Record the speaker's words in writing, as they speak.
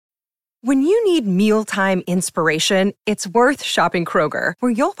When you need mealtime inspiration, it's worth shopping Kroger,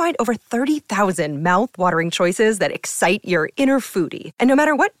 where you'll find over 30,000 mouth-watering choices that excite your inner foodie. And no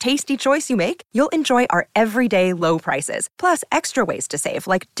matter what tasty choice you make, you'll enjoy our everyday low prices, plus extra ways to save,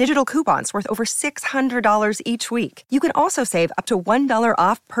 like digital coupons worth over $600 each week. You can also save up to $1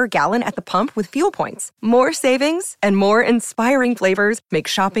 off per gallon at the pump with fuel points. More savings and more inspiring flavors make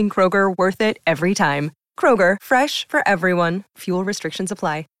shopping Kroger worth it every time. Kroger, fresh for everyone. Fuel restrictions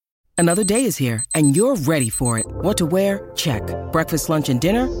apply. Another day is here, and you're ready for it. What to wear? Check. Breakfast, lunch, and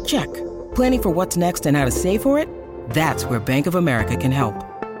dinner? Check. Planning for what's next and how to save for it? That's where Bank of America can help.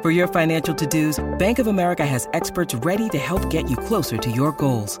 For your financial to-dos, Bank of America has experts ready to help get you closer to your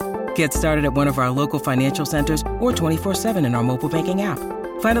goals. Get started at one of our local financial centers or 24/7 in our mobile banking app.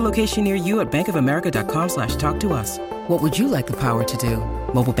 Find a location near you at bankofamerica.com/talktous. What would you like the power to do?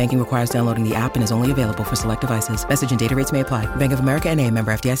 Mobile banking requires downloading the app and is only available for select devices. Message and data rates may apply. Bank of America N.A.,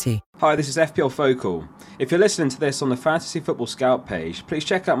 member FDIC. Hi, this is FPL Focal. If you're listening to this on the Fantasy Football Scout page, please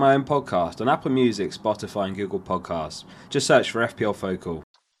check out my own podcast on Apple Music, Spotify and Google Podcasts. Just search for FPL Focal.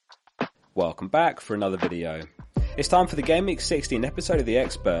 Welcome back for another video. It's time for the Game Week 16 episode of The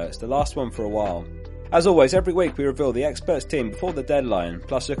Experts, the last one for a while. As always, every week we reveal the Experts team before the deadline,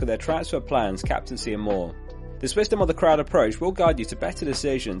 plus look at their transfer plans, captaincy and more. This wisdom of the crowd approach will guide you to better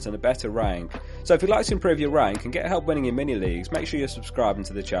decisions and a better rank. So if you'd like to improve your rank and get help winning in mini leagues, make sure you're subscribing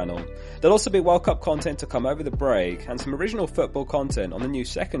to the channel. There'll also be World Cup content to come over the break and some original football content on the new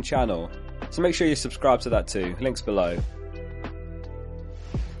second channel. So make sure you subscribe to that too, links below.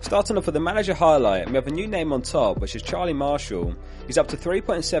 Starting off with the manager highlight, we have a new name on top, which is Charlie Marshall. He's up to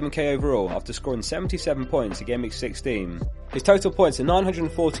 3.7k overall after scoring 77 points in Game Week 16. His total points are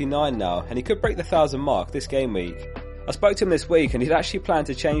 949 now, and he could break the 1,000 mark this game week. I spoke to him this week and he'd actually planned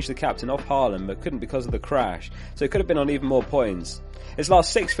to change the captain off Haaland but couldn't because of the crash, so he could have been on even more points. His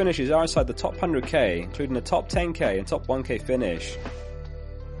last 6 finishes are inside the top 100k, including a top 10k and top 1k finish.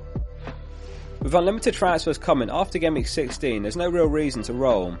 With unlimited transfers coming after Game Week 16, there's no real reason to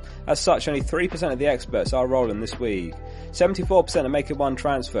roll. As such, only 3% of the experts are rolling this week. 74% are making 1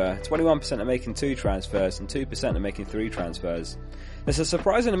 transfer, 21% are making 2 transfers, and 2% are making 3 transfers. There's a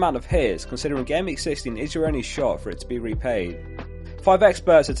surprising amount of hits, considering Game Week 16 is your only shot for it to be repaid. 5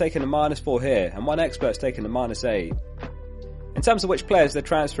 experts are taking a -4 here, and 1 expert's taking a -8. In terms of which players they're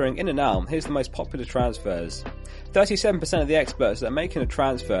transferring in and out, here's the most popular transfers. 37% of the experts that are making a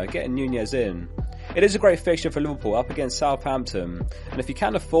transfer are getting Nunez in. It is a great fixture for Liverpool up against Southampton, and if you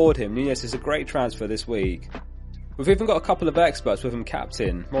can afford him, Nunez is a great transfer this week. We've even got a couple of experts with him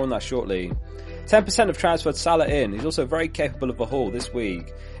captain, more on that shortly. 10% have transferred Salah in, he's also very capable of a haul this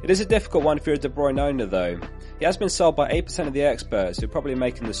week. It is a difficult one if you're a De Bruyne owner though. He has been sold by 8% of the experts who are probably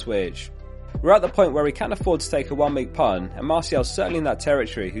making the switch. We're at the point where we can afford to take a 1-week punt, and Martial's certainly in that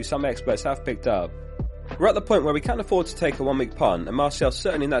territory, who some experts have picked up.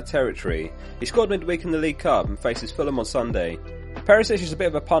 He scored midweek in the League Cup and faces Fulham on Sunday. Perisic is a bit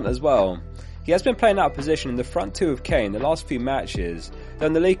of a punt as well. He has been playing out of position in the front 2 of Kane the last few matches, though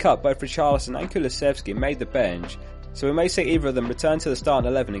in the League Cup both Richarlison and Kulusevski made the bench, so we may see either of them return to the starting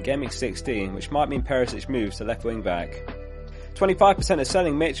 11 in Game Week 16, which might mean Perisic moves to left wing back. 25% are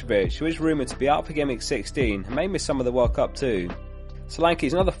selling Mitrovic, who is rumoured to be out for Game Week 16 and may miss some of the World Cup too. Solanke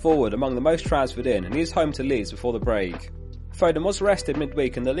is another forward among the most transferred in, and he is home to Leeds before the break. Foden was rested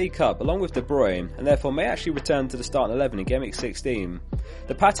midweek in the League Cup along with De Bruyne, and therefore may actually return to the starting 11 in Game Week 16.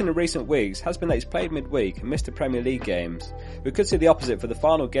 The pattern in recent weeks has been that he's played midweek and missed the Premier League games. We could see the opposite for the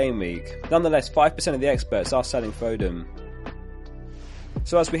final game week. Nonetheless, 5% of the experts are selling Foden.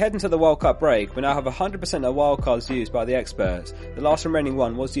 So as we head into the World Cup break, we now have 100% of wildcards used by the experts. The last remaining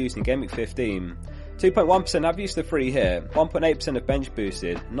one was used in Game Week 15. 2.1% have used the free hit, 1.8% have bench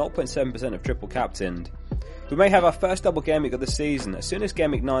boosted, 0.7% have triple captained. We may have our first double game week of the season as soon as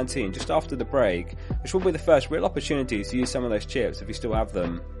Game Week 19 just after the break, which will be the first real opportunity to use some of those chips if you still have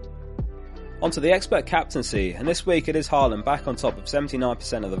them. Onto the expert captaincy, and this week it is Haaland back on top of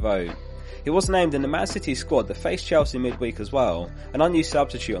 79% of the vote. He was named in the Man City squad that faced Chelsea midweek as well, an unused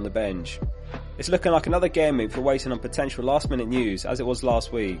substitute on the bench. It's looking like another game week for waiting on potential last minute news as it was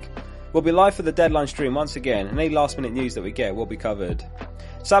last week. We'll be live for the deadline stream once again, and any last minute news that we get will be covered.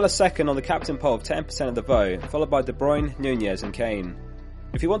 Salah's second on the captain poll of 10% of the vote, followed by De Bruyne, Nunez and Kane.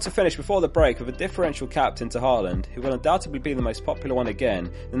 If you want to finish before the break with a differential captain to Haaland, who will undoubtedly be the most popular one again,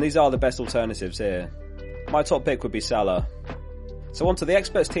 then these are the best alternatives here. My top pick would be Salah. So on to the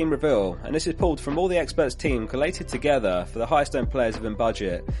experts team reveal, and this is pulled from all the experts team collated together for the highest owned players within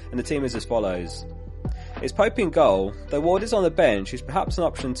budget, and the team is as follows. It's Pope in goal, though Ward is on the bench, who's perhaps an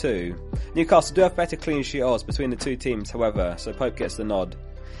option too. Newcastle do have better clean sheet odds between the two teams however, so Pope gets the nod.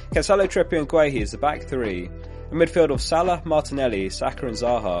 Cancelo, Trippier and Guehi is the back three. A midfield of Salah, Martinelli, Saka and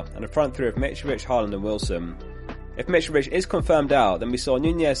Zaha, and a front three of Mitrovic, Haaland and Wilson. If Mitrovic is confirmed out, then we saw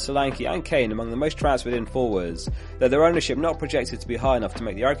Nunez, Solanke and Kane among the most transferred in forwards, though their ownership not projected to be high enough to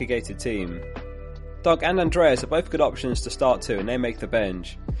make the aggregated team. Doug and Andreas are both good options to start too, and they make the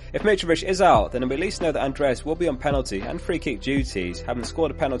bench. If Mitrovic is out, then we at least know that Andreas will be on penalty and free kick duties, having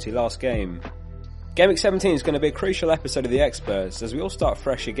scored a penalty last game. Game Week 17 is going to be a crucial episode of The Experts as we all start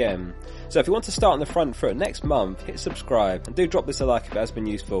fresh again. So if you want to start on the front foot next month, hit subscribe and do drop this a like if it has been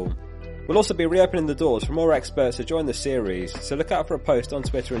useful. We'll also be reopening the doors for more experts to join the series, so look out for a post on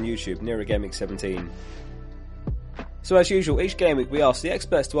Twitter and YouTube near Game Week 17. So as usual, each game week we ask the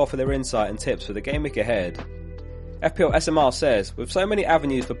experts to offer their insight and tips for the game week ahead. FPL SMR says, with so many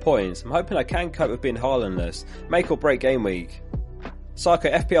avenues for points, I'm hoping I can cope with being Haalandless, make or break game week.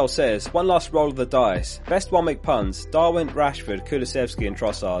 Psycho FPL says, one last roll of the dice, best 1 week punts, Darwin, Rashford, Kulusevski and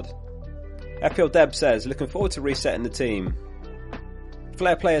Trossard. FPL Deb says, looking forward to resetting the team.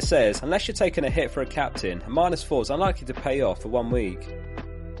 Flair Player says, unless you're taking a hit for a captain, a -4 is unlikely to pay off for 1 week.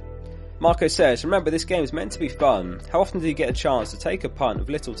 Marco says, remember this game is meant to be fun. How often do you get a chance to take a punt with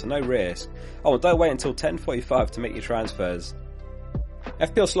little to no risk? Oh, and don't wait until 10:45 to make your transfers.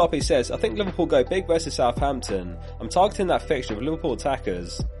 FPL Sloppy says, I think Liverpool go big versus Southampton. I'm targeting that fixture with Liverpool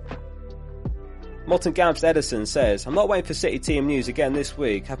attackers. Morton Gamps Edison says, I'm not waiting for City team news again this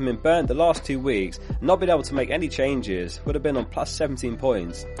week, having been burnt the last 2 weeks and not been able to make any changes. Would have been on plus 17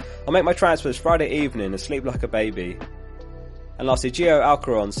 points. I'll make my transfers Friday evening and sleep like a baby. And lastly, Gio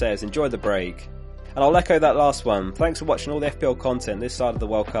Alcaron says, enjoy the break. And I'll echo that last one. Thanks for watching all the FPL content this side of the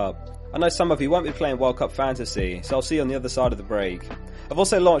World Cup. I know some of you won't be playing World Cup Fantasy, so I'll see you on the other side of the break. I've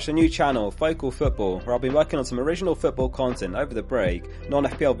also launched a new channel, Focal Football, where I'll be working on some original football content over the break,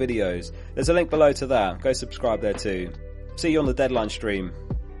 non-FPL videos. There's a link below to that, go subscribe there too. See you on the deadline stream.